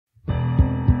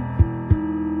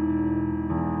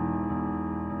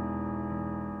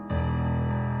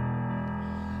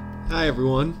Hi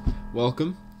everyone,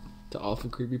 welcome to Alpha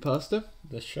Creepypasta.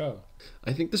 The show.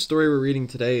 I think the story we're reading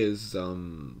today is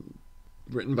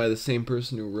written by the same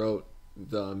person who wrote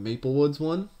the Maple Woods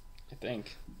one. I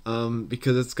think.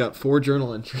 Because it's got 4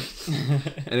 journal entries.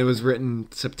 And it was written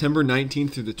September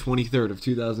 19th through the 23rd of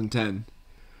 2010.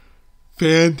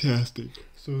 Fantastic.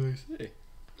 So they say.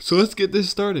 So let's get this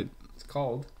started. It's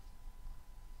called.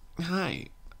 Hi.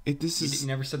 You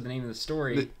never said the name of the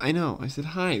story. I know. I said,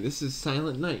 hi, this is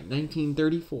Silent Night,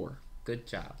 1934. Good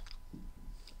job.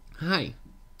 Hi.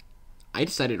 I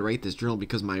decided to write this journal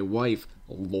because my wife,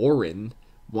 Lauren,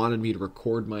 wanted me to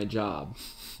record my job.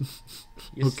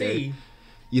 You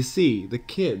see, the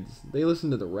kids, they listen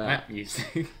to the rap.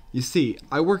 You see,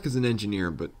 I work as an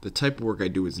engineer, but the type of work I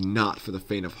do is not for the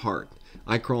faint of heart.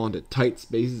 I crawl into tight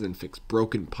spaces and fix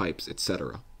broken pipes,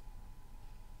 etc.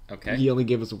 Okay. He only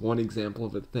gave us one example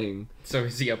of a thing. So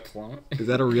is he a plumber? Is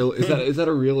that a real? Is that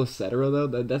a real etc. though?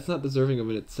 That's not deserving of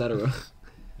an etc.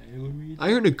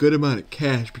 I earn a good amount of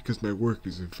cash because my work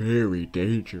is very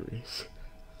dangerous.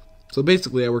 So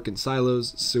basically, I work in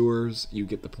silos, sewers. You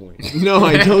get the point. No,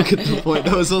 I don't get the point.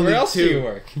 That was only 2. Where else do you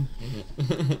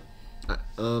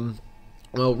work?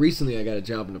 Well, recently I got a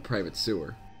job in a private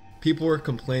sewer. People were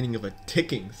complaining of a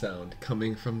ticking sound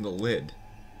coming from the lid.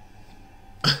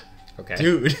 Okay.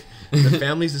 Dude, the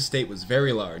family's estate was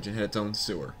very large and had its own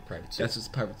sewer. Private sewer. That's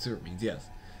what private sewer means, yes.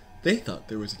 They thought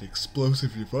there was an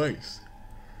explosive device.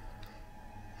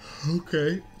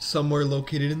 Okay. Somewhere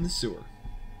located in the sewer.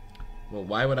 Well,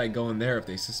 why would I go in there if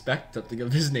they suspect something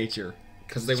of this nature?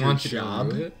 Because they want you to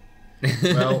remove it?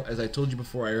 Well, as I told you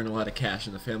before, I earn a lot of cash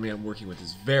and the family I'm working with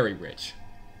is very rich.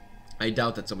 I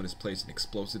doubt that someone has placed an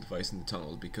explosive device in the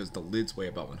tunnels because the lids weigh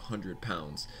about 100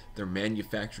 pounds. They're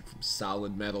manufactured from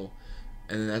solid metal.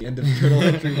 And then at the end of journal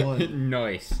entry 1.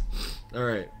 Nice.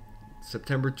 Alright.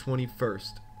 September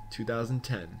 21st,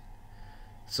 2010.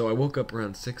 So I woke up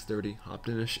around 6:30, hopped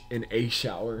in a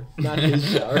shower. Not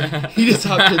his shower. He just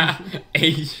hopped in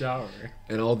a shower.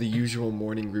 And all the usual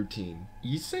morning routine.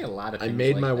 You say a lot of things. I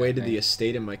made like my way that, to the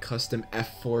estate in my custom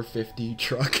F450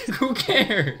 truck. Who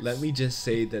cares? Let me just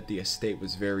say that the estate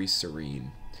was very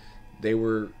serene. It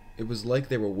was like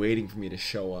they were waiting for me to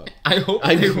show up. I hope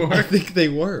they were. I think they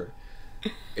were.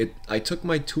 I took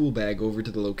my tool bag over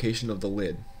to the location of the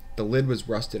lid. The lid was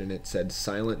rusted and it said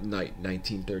Silent Night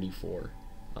 1934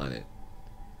 on it.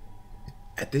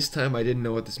 At this time I didn't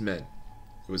know what this meant.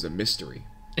 It was a mystery.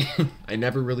 I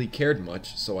never really cared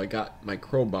much, so I got my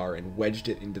crowbar and wedged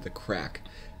it into the crack.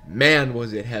 Man,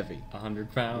 was it heavy.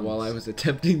 100 pounds. While I was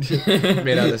attempting to...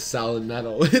 made out of solid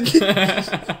metal.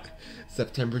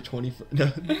 September 21st.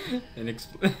 No.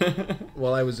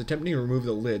 While I was attempting to remove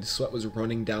the lid, sweat was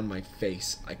running down my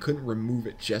face. I couldn't remove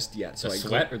it just yet, so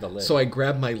sweat or the lid? So I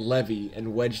grabbed my levy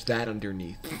and wedged that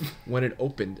underneath. When it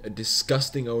opened, a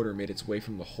disgusting odor made its way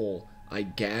from the hole. I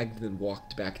gagged and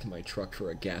walked back to my truck for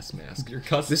a gas mask. Your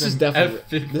custom this is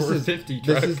definitely F450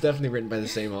 truck. This is definitely written by the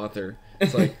same author.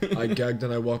 It's like, I gagged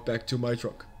and I walked back to my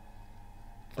truck.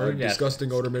 A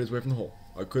disgusting odor made its way from the hole.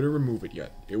 I couldn't remove it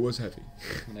yet. It was heavy.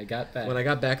 When I got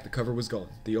back, the cover was gone.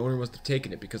 The owner must have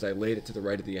taken it because I laid it to the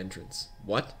right of the entrance.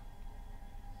 What?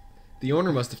 The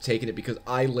owner must have taken it because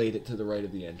I laid it to the right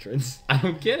of the entrance. I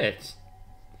don't get it.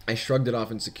 I shrugged it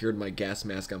off and secured my gas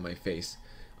mask on my face.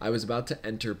 I was about to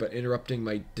enter, but interrupting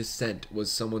my descent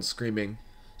was someone screaming,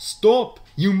 "Stop!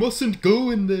 You mustn't go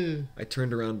in there!" I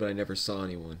turned around, but I never saw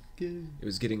anyone. It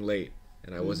was getting late,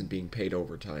 and I wasn't being paid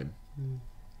overtime.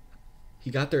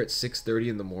 He got there at 6:30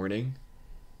 in the morning.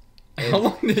 How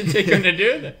long did it take him to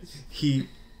do this? He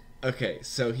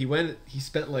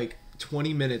spent like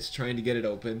 20 minutes trying to get it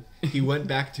open. He went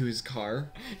back to his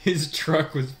car. His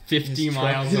truck was 50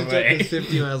 miles away. His truck was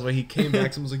 50 miles away. He came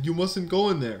back, someone was like, "You mustn't go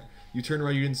in there." You turned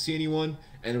around, you didn't see anyone,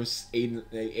 and it was 8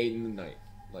 in the night.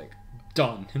 Like,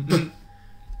 done.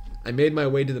 I made my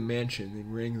way to the mansion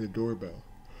and rang the doorbell.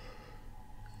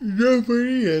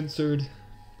 Nobody answered.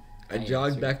 I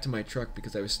jogged back to my truck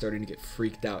because I was starting to get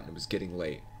freaked out and it was getting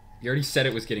late. You already said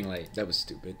it was getting late. That was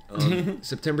stupid.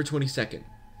 September 22nd.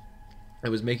 I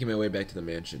was making my way back to the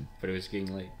mansion. But it was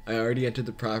getting late. I already entered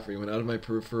the property when out of my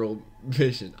peripheral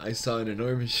vision, I saw an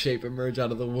enormous shape emerge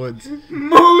out of the woods.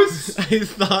 Moose! I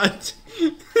thought...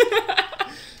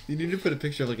 You need to put a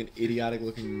picture of like an idiotic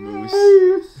looking moose.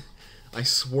 I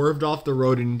swerved off the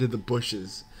road and into the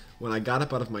bushes. When I got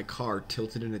up out of my car,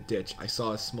 tilted in a ditch, I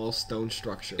saw a small stone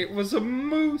structure. It was a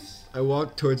moose! I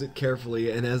walked towards it carefully,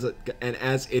 and as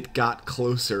it got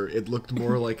closer, it looked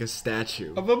more like a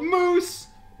statue. Of a moose!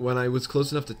 When I was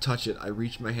close enough to touch it, I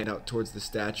reached my hand out towards the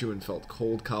statue and felt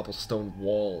cold cobblestone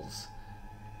walls.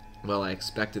 Well, I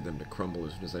expected them to crumble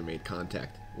as soon as I made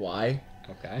contact. Why?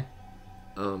 Okay.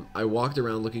 I walked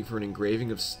around looking for an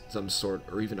engraving of some sort,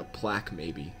 or even a plaque,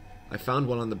 maybe. I found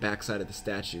one on the backside of the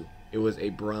statue. It was a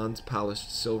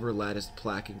bronze-polished, silver-latticed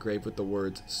plaque engraved with the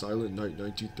words, "Silent Night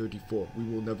 1934, we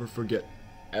will never forget,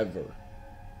 ever."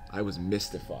 I was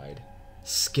mystified.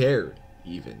 Scared,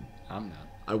 even. I'm not.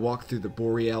 I walked through the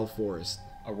boreal forest.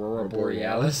 Aurora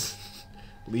Borealis?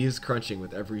 Leaves crunching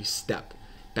with every step.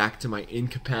 Back to my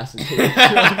incapacitated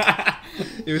truck.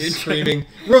 It was screaming,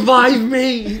 "Revive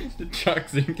me!" The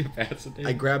truck's incapacitated.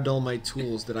 I grabbed all my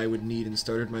tools that I would need and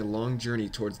started my long journey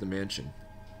towards the mansion.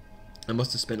 I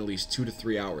must have spent at least 2 to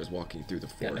 3 hours walking through the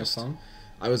forest. Got no phone?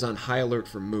 I was on high alert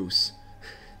for moose.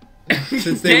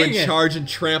 Since they would charge and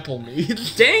trample me.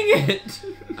 Dang it!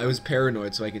 I was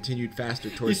paranoid, so I continued faster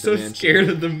towards You're the so mansion. scared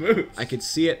of the moose. I could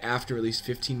see it after at least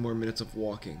 15 more minutes of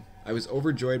walking. I was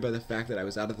overjoyed by the fact that I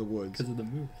was out of the woods. Because of the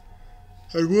moose.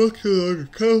 I walked along a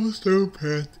cobblestone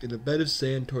path in a bed of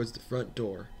sand towards the front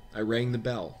door. I rang the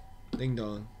bell. Ding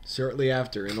dong. Shortly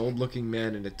after, an old-looking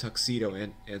man in a tuxedo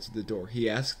answered the door. He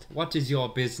asked, "What is your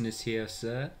business here,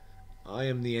 sir?" "I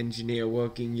am the engineer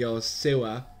working your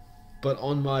sewer, but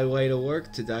on my way to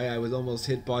work today I was almost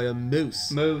hit by a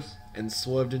moose and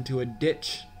swerved into a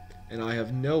ditch, and I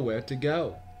have nowhere to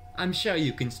go." "I'm sure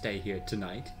you can stay here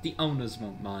tonight. The owners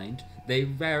won't mind. They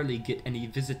rarely get any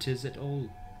visitors at all."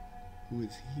 Who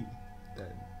is he,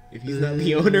 then? If he's not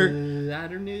the owner... I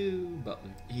don't know.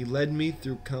 Butler. He led me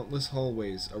through countless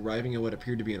hallways, arriving at what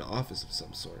appeared to be an office of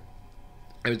some sort.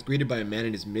 I was greeted by a man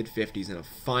in his mid-50s and a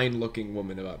fine-looking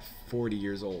woman about 40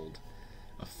 years old.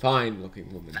 A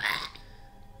fine-looking woman.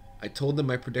 I told them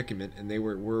my predicament, and they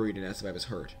were worried and asked if I was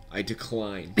hurt. I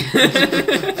declined.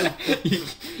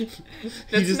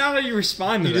 That's not how you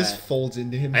respond to He that. just folds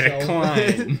into I himself.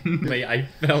 declined. Like, I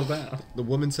fell down. The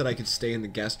woman said I could stay in the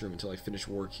guest room until I finished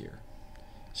work here.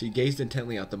 She gazed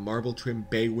intently out the marble-trimmed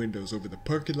bay windows over the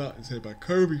parking lot and said my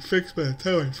car would be fixed by the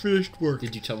time I finished work.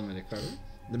 Did you tell them where the car was?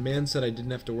 The man said I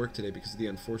didn't have to work today because of the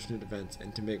unfortunate events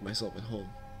and to make myself at home.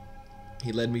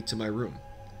 He led me to my room.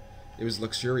 It was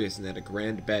luxurious and had a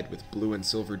grand bed with blue and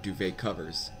silver duvet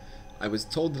covers. I was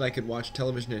told that I could watch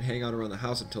television and hang out around the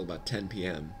house until about 10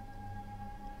 p.m.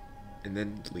 And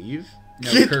then leave?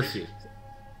 No, curfew.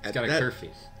 It's got a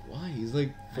curfew. Why? He's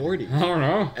like 40. I don't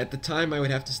know. At the time, I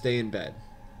would have to stay in bed.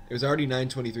 It was already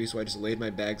 9:23, so I just laid my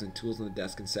bags and tools on the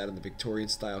desk and sat on the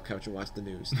Victorian-style couch and watched the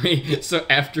news. Wait, so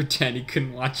after 10 he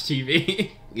couldn't watch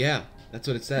TV? Yeah, that's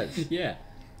what it says. Yeah.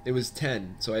 It was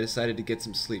 10, so I decided to get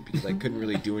some sleep because I couldn't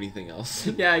really do anything else.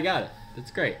 Yeah, I got it.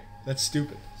 That's great. That's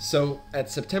stupid. So, at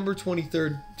September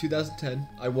 23rd, 2010,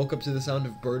 I woke up to the sound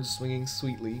of birds swinging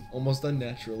sweetly, almost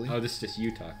unnaturally. Oh, this is just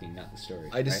you talking, not the story.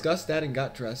 I discussed that and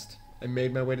got dressed. I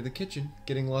made my way to the kitchen,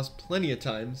 getting lost plenty of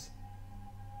times.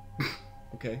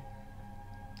 Okay.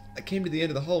 I came to the end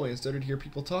of the hallway and started to hear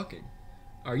people talking.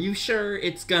 Are you sure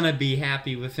it's gonna be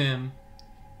happy with him?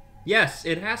 Yes,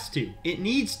 it has to. It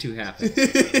needs to happen.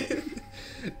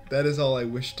 That is all I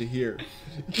wish to hear.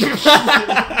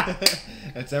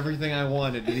 That's everything I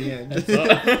wanted in the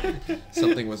end.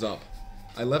 Something was up.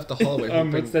 I left the hallway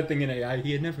hoping... What's that thing in AI?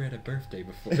 He had never had a birthday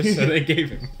before, so they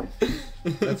gave him.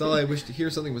 That's all I wished to hear.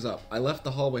 Something was up. I left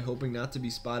the hallway hoping not to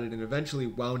be spotted and eventually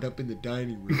wound up in the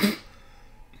dining room.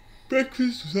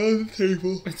 Breakfast was on the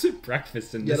table. What's a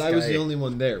breakfast in this Yet I was guy? the only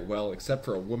one there. Well, except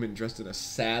for a woman dressed in a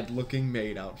sad-looking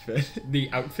maid outfit. The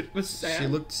outfit was sad? She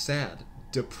looked sad.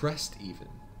 Depressed, even.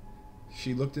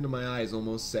 She looked into my eyes,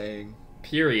 almost saying...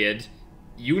 Period.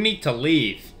 You need to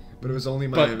leave. But it was only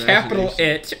my But imagination. capital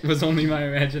It was only my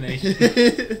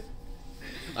imagination.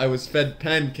 I was fed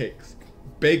pancakes,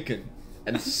 bacon,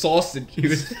 and sausage. He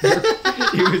was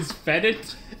fed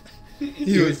it?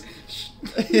 He was...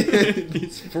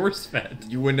 He's force fed.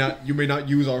 You may not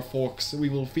use our forks. We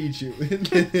will feed you.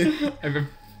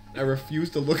 I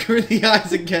refused to look her in the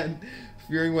eyes again,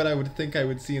 fearing what I would think I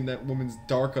would see in that woman's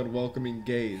dark, unwelcoming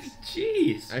gaze.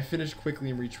 Jeez. I finished quickly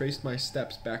and retraced my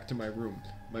steps back to my room.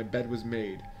 My bed was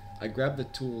made. I grabbed the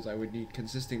tools I would need,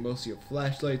 consisting mostly of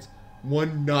flashlights,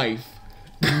 one knife,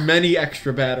 many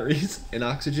extra batteries, an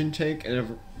oxygen tank,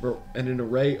 and an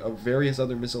array of various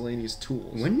other miscellaneous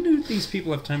tools. When do these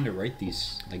people have time to write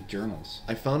these, like, journals?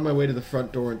 I found my way to the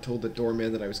front door and told the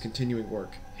doorman that I was continuing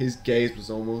work. His gaze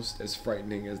was almost as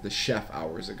frightening as the chef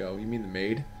hours ago. You mean the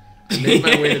maid? I made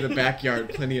my way to the backyard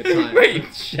plenty of times.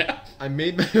 Wait, chef? I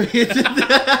made my way to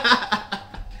the...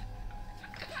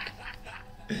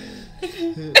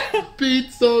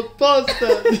 Pizza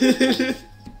pasta!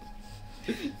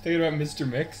 Thinking about Mr.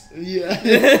 Mix?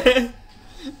 Yeah.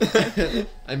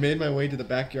 I made my way to the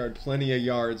backyard plenty of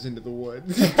yards into the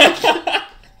woods.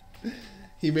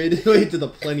 He made his way to the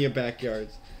plenty of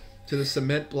backyards. to the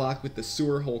cement block with the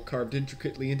sewer hole carved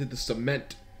intricately into the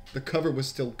cement. The cover was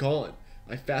still gone.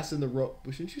 I fastened the rope.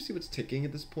 Well, shouldn't you see what's ticking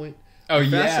at this point? Oh, I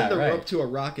yeah, fastened the right. rope to a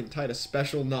rock and tied a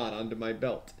special knot onto my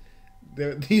belt.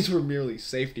 These were merely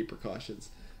safety precautions.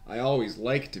 I always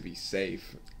like to be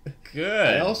safe.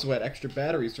 Good. I also had extra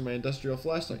batteries for my industrial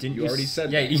flashlight. Didn't you already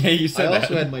said yeah, that. Yeah, you said I that.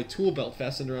 also had my tool belt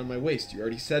fastened around my waist. You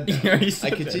already said that. You already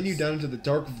said I continued this. down into the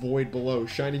dark void below,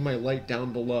 shining my light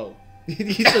down below.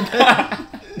 He said that.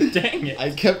 Dang it.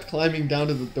 I kept climbing down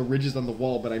to the ridges on the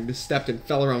wall, but I misstepped and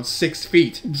fell around 6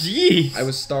 feet. Jeez. I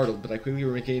was startled, but I quickly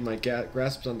regained my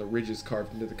grasps on the ridges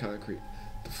carved into the concrete.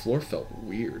 The floor felt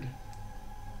weird.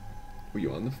 Were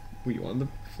you on the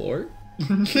floor?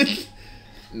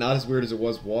 Not as weird as it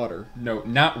was water. No,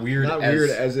 not weird. Not weird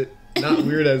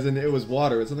as in it was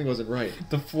water, but something wasn't right.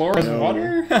 The floor is No.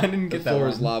 water? I didn't The get that floor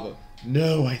one. is lava.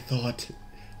 No, I thought.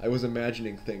 I was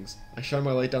imagining things. I shined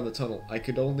my light down the tunnel. I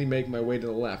could only make my way to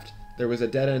the left. There was a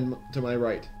dead end to my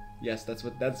right. Yes, that's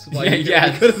why Yeah, you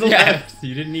yes, go to the yes. left.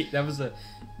 You didn't need. That was a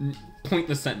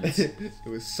pointless sentence. It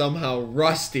was somehow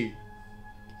rusty.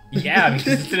 Yeah,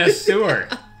 because it's in a sewer.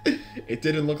 It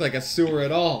didn't look like a sewer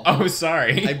at all. Oh,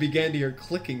 sorry. I began to hear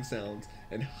clicking sounds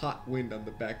and hot wind on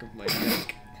the back of my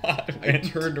neck. I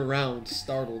turned around,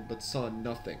 startled, but saw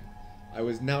nothing. I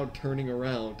was now turning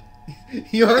around.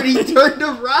 He already turned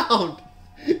around!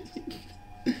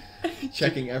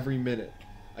 Checking every minute.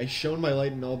 I shone my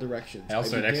light in all directions. I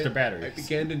also had extra batteries. I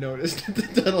began to notice that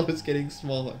the tunnel was getting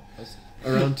smaller.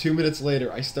 Around 2 minutes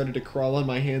later, I started to crawl on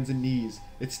my hands and knees.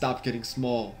 It stopped getting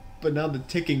small. But now the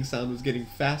ticking sound was getting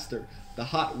faster. The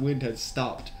hot wind had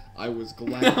stopped. I was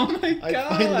glad. Oh my I God.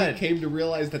 finally came to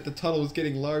realize that the tunnel was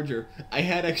getting larger. I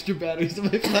had extra batteries in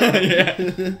my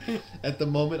pocket. Yeah. At the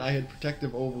moment, I had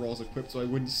protective overalls equipped so I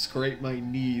wouldn't scrape my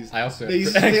knees. I also had They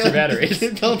extra still-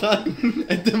 batteries. Hold on.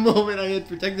 At the moment, I had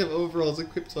protective overalls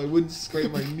equipped so I wouldn't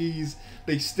scrape my knees.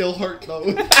 They still hurt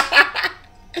though.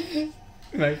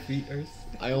 My feet are.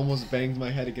 I almost banged my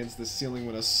head against the ceiling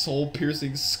when a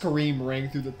soul-piercing scream rang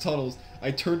through the tunnels. I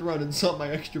turned around and saw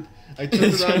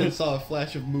a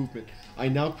flash of movement. I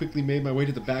now quickly made my way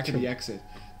to the back of the exit,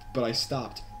 but I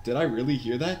stopped. Did I really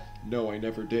hear that? No, I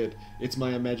never did. It's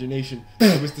my imagination.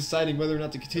 I was deciding whether or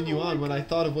not to continue on when I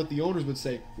thought of what the owners would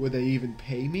say. Would they even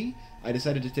pay me? I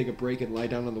decided to take a break and lie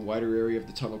down on the wider area of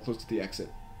the tunnel close to the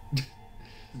exit.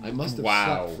 I must have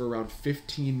slept for around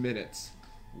 15 minutes.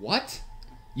 What?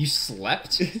 You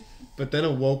slept? But then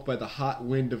awoke by the hot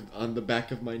wind on the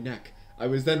back of my neck. I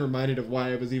was then reminded of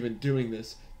why I was even doing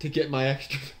this. To get my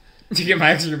extra... To get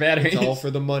my extra batteries. It's all for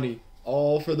the money.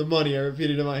 All for the money, I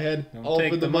repeated in my head. Don't all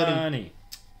take for the money.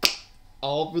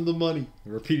 All for the money.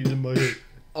 Repeated in my head.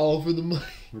 All for the money.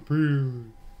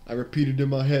 I repeated in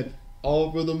my head.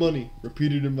 All for the money.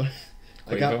 Repeated in my...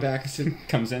 I got back to...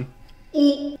 Comes in.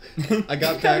 I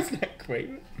got back...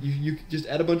 Quavo? You just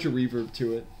add a bunch of reverb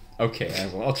to it. Okay,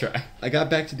 I'll try. I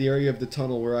got back to the area of the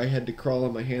tunnel where I had to crawl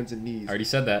on my hands and knees. I already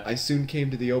said that. I soon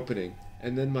came to the opening,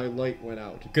 and then my light went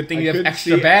out. Good thing I you have couldn't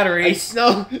extra see- batteries.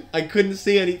 No, I couldn't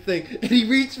see anything, and he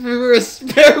reached for a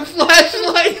spare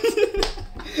flashlight.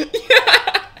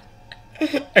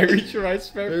 I reached for my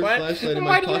spare flashlight in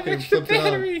my pocket and flipped it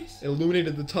on. It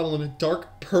illuminated the tunnel in a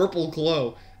dark purple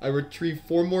glow. I retrieved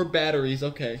 4 more batteries,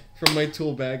 from my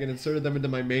tool bag and inserted them into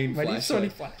my main Why do you have so many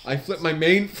flashlight. flashlights? I flipped my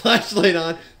main flashlight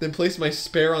on, then placed my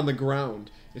spare on the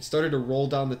ground. It started to roll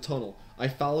down the tunnel. I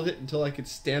followed it until I could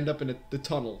stand up in the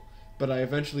tunnel, but I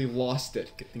eventually lost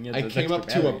it. Good thing you had I those came up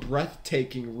extra to a batteries.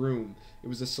 breathtaking room. It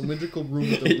was a cylindrical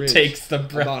room with a It ridge, takes the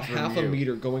breath about from half a you.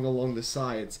 meter going along the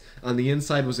sides. On the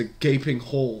inside was a gaping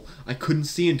hole. I couldn't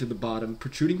see into the bottom.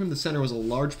 Protruding from the center was a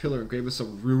large pillar engraved with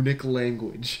some runic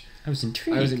language. I was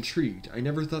intrigued. I was intrigued. I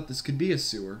never thought this could be a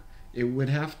sewer. It would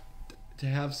have to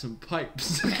have some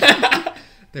pipes.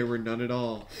 There were none at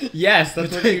all. Yes,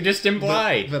 that's what you just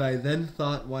implied. But I then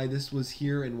thought why this was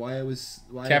here and why it was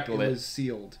Capital it it. was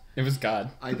sealed. It was God.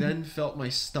 I then felt my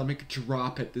stomach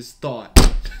drop at this thought.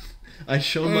 I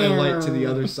shone my light to the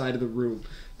other side of the room.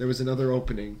 There was another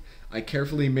opening. I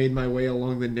carefully made my way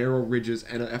along the narrow ridges,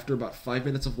 and after about 5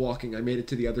 minutes of walking, I made it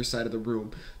to the other side of the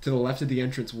room. To the left of the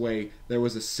entrance way, there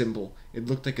was a symbol. It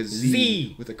looked like a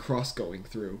Z with a cross going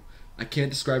through. I can't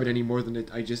describe it any more than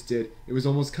I just did. It was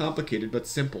almost complicated, but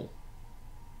simple.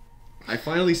 I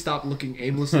finally stopped looking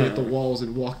aimlessly at the walls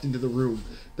and walked into the room.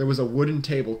 There was a wooden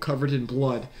table covered in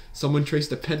blood. Someone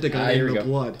traced a pentagon in the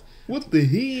blood. What the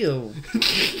hell?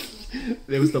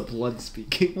 It was the blood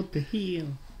speaking. What the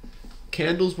hell?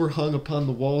 Candles were hung upon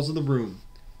the walls of the room.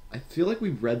 I feel like we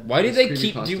read Why did this they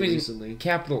keep creepypasta doing recently.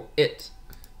 capital IT?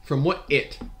 From what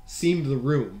it seemed the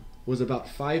room was about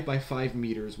 5 by 5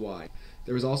 meters wide.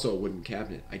 There was also a wooden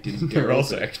cabinet. I didn't There dare were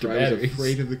also open it, extra for I was batteries.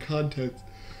 afraid of the contents.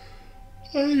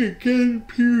 I again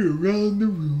peered around the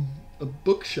room. A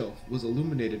bookshelf was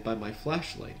illuminated by my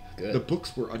flashlight. Good. The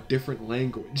books were a different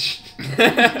language.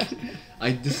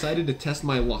 I decided to test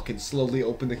my luck and slowly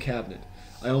opened the cabinet.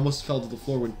 I almost fell to the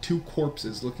floor when 2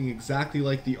 corpses, looking exactly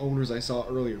like the owners I saw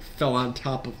earlier, fell on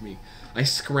top of me. I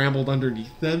scrambled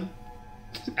underneath them,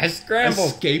 I scrambled.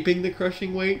 escaping the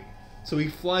crushing weight. So he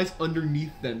flies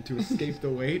underneath them to escape the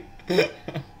weight.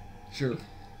 Sure.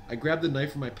 I grabbed the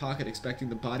knife from my pocket, expecting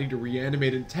the body to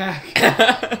reanimate and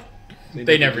attack.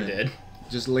 They never did.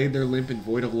 Just laid there limp and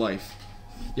void of life.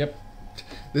 Yep.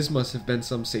 This must have been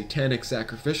some satanic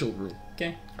sacrificial room.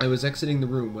 Okay. I was exiting the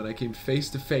room when I came face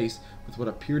to face with what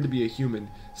appeared to be a human,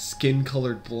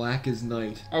 skin-colored black as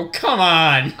night. Oh, come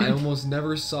on! I almost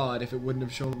never saw it if it wouldn't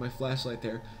have shown my flashlight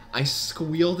there. I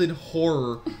squealed in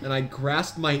horror, and I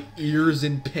grasped my ears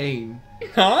in pain.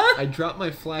 Huh? I dropped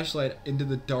my flashlight into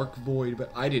the dark void,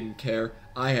 but I didn't care.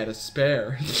 I had a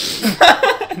spare.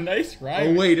 Nice Oh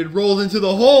rhyme. wait, it rolled into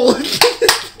the hole!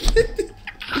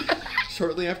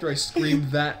 Shortly after I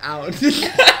screamed that out.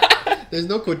 There's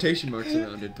no quotation marks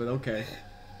around it, but okay.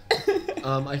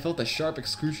 I felt a sharp,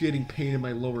 excruciating pain in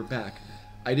my lower back.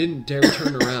 I didn't dare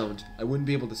turn around. I wouldn't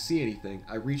be able to see anything.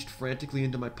 I reached frantically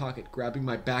into my pocket, grabbing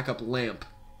my backup lamp.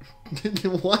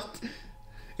 What?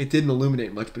 It didn't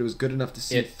illuminate much, but it was good enough to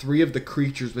see 3 of the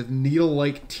creatures with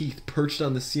needle-like teeth perched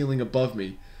on the ceiling above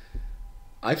me.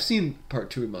 I've seen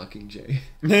part 2 of Mockingjay.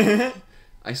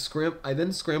 I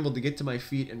then scrambled to get to my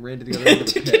feet and ran to the other end of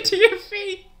the To pit. get to your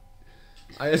feet.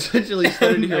 I essentially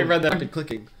started to hear I read that. rapid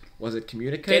clicking. Was it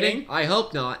communicating? I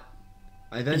hope not.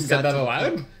 I then You said that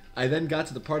aloud? I then got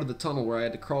to the part of the tunnel where I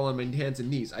had to crawl on my hands and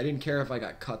knees. I didn't care if I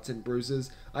got cuts and bruises.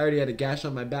 I already had a gash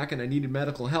on my back and I needed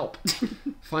medical help.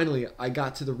 Finally, I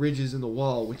got to the ridges in the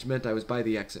wall, which meant I was by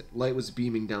the exit. Light was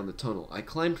beaming down the tunnel. I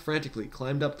climbed frantically,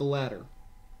 climbed up the ladder.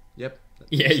 Yep.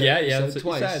 Yeah, You said that's it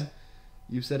what twice. you said.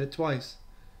 You said it twice.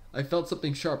 I felt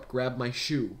something sharp grab my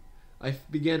shoe. I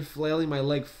began flailing my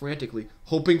leg frantically,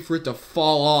 hoping for it to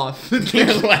fall off.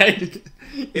 Your leg.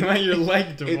 You want your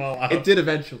leg to fall off. It did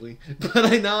eventually,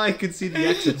 but now I could see the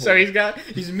exit hole. So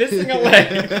he's missing a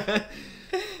leg.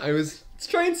 Let's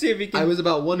try and see if he can I was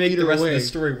about 1 make meter the rest away of the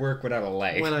story work without a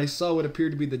leg. when I saw what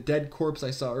appeared to be the dead corpse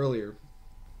I saw earlier.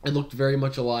 It looked very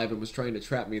much alive and was trying to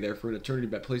trap me there for an eternity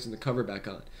by placing the cover back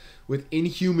on. With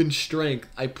inhuman strength,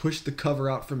 I pushed the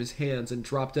cover out from his hands and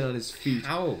dropped it on his feet.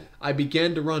 How? I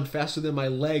began to run faster than my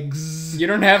legs. You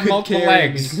don't have could multiple carry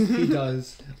legs. me. He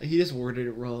does. He just worded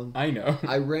it wrong. I know.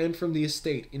 I ran from the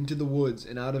estate into the woods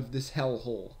and out of this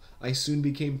hellhole. I soon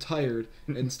became tired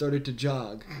and started to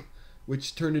jog,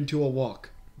 which turned into a walk.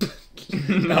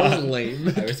 That was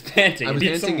lame. I was panting. I was Need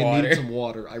panting some and needed water. some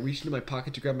water. I reached into my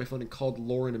pocket to grab my phone and called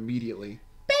Lauren immediately.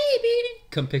 Baby,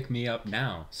 come pick me up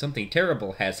now. Something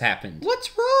terrible has happened.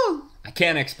 What's wrong? I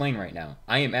can't explain right now.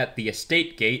 I am at the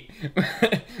estate gate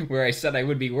where I said I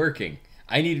would be working.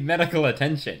 I need medical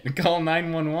attention. Call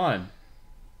 911.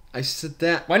 I said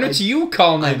that. Why don't you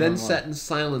call I 911? then sat in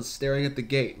silence, staring at the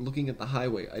gate, looking at the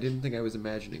highway. I didn't think I was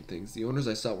imagining things. The owners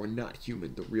I saw were not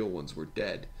human. The real ones were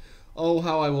dead. Oh,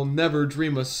 how I will never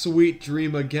dream a sweet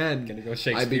dream again. Gonna go I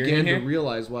Shakespearean began to here?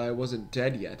 realize why I wasn't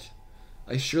dead yet.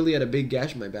 I surely had a big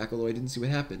gash in my back, although I didn't see what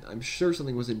happened. I'm sure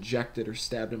something was injected or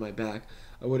stabbed in my back.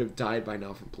 I would have died by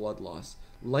now from blood loss.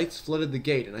 Lights flooded the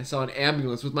gate, and I saw an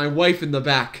ambulance with my wife in the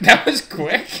back. That was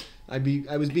quick. I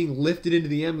was being lifted into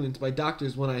the ambulance by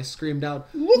doctors when I screamed out,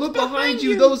 "Look behind you!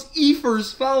 you!" Those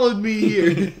ephors followed me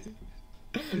here!"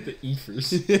 The ephors.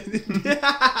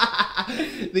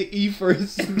 The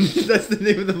ephors. That's the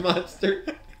name of the monster.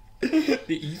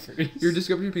 The ephors. Your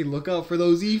description would be, "Look out for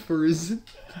those ephors."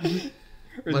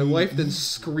 My wife then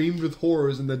screamed with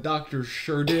horrors, and the doctors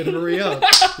sure did hurry up.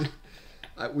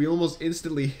 We almost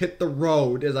instantly hit the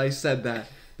road as I said that.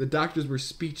 The doctors were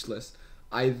speechless.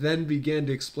 I then began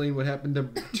to explain what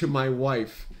happened to my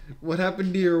wife. What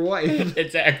happened to your wife?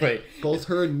 Exactly. Both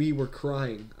her and me were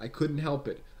crying. I couldn't help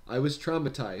it. I was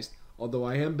traumatized. Although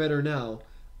I am better now,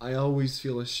 I always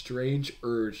feel a strange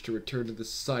urge to return to the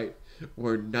site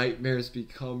where nightmares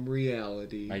become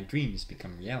reality. My dreams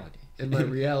become reality. And my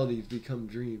realities become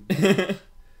dreams.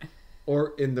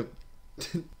 Or in the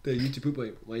YouTube poop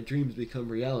way, my dreams become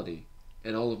reality.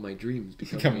 And all of my dreams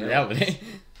become reality.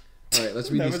 Alright,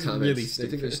 let's read That these was comments. really I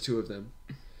think there's stupid. 2 of them.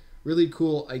 Really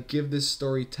cool. I give this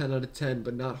story 10 out of 10,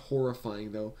 but not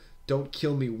horrifying though. Don't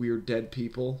kill me, weird dead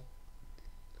people.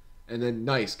 And then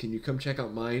nice. Can you come check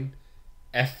out mine?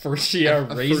 Ephrisia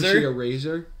A razor? Fuchsia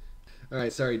razor.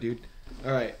 Alright, sorry dude.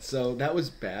 Alright, so that was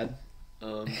bad.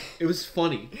 It was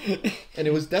funny, and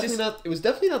it was definitely not. It was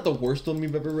definitely not the worst one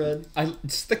we've ever read.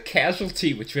 It's the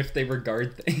casualty with which they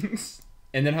regard things,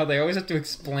 and then how they always have to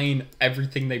explain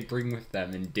everything they bring with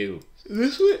them and do.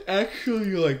 This one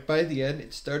actually, like, by the end,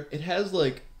 it has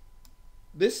like,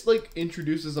 this like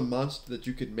introduces a monster that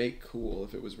you could make cool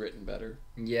if it was written better.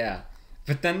 Yeah,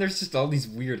 but then there's just all these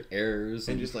weird errors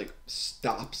And just like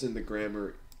stops in the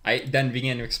grammar. I then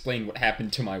began to explain what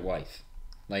happened to my wife.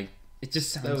 Like, it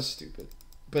just sounds... That was stupid.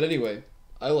 But anyway,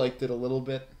 I liked it a little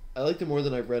bit. I liked it more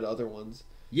than I've read other ones.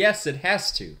 Yes, it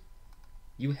has to.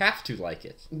 You have to like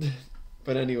it.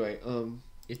 But anyway,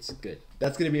 it's good.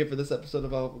 that's gonna be it for this episode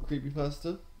of Our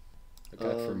Creepypasta. Look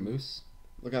out for Moose.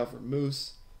 Look out for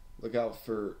Moose. Look out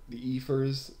for the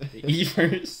Eefers. The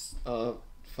Eefers.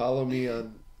 Follow me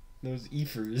on Those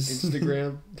Eefers.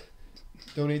 Instagram.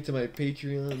 Donate to my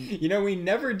Patreon. You know, we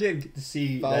never did get to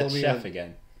see Follow that me chef on-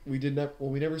 again. We did not.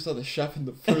 Well, we never saw the chef in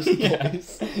the first Yeah,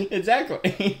 place.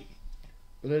 exactly.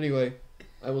 But anyway,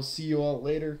 I will see you all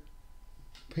later.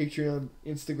 Patreon,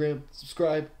 Instagram,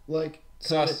 subscribe, like,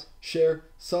 comment, Sus. share,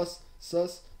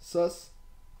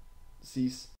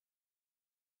 cease.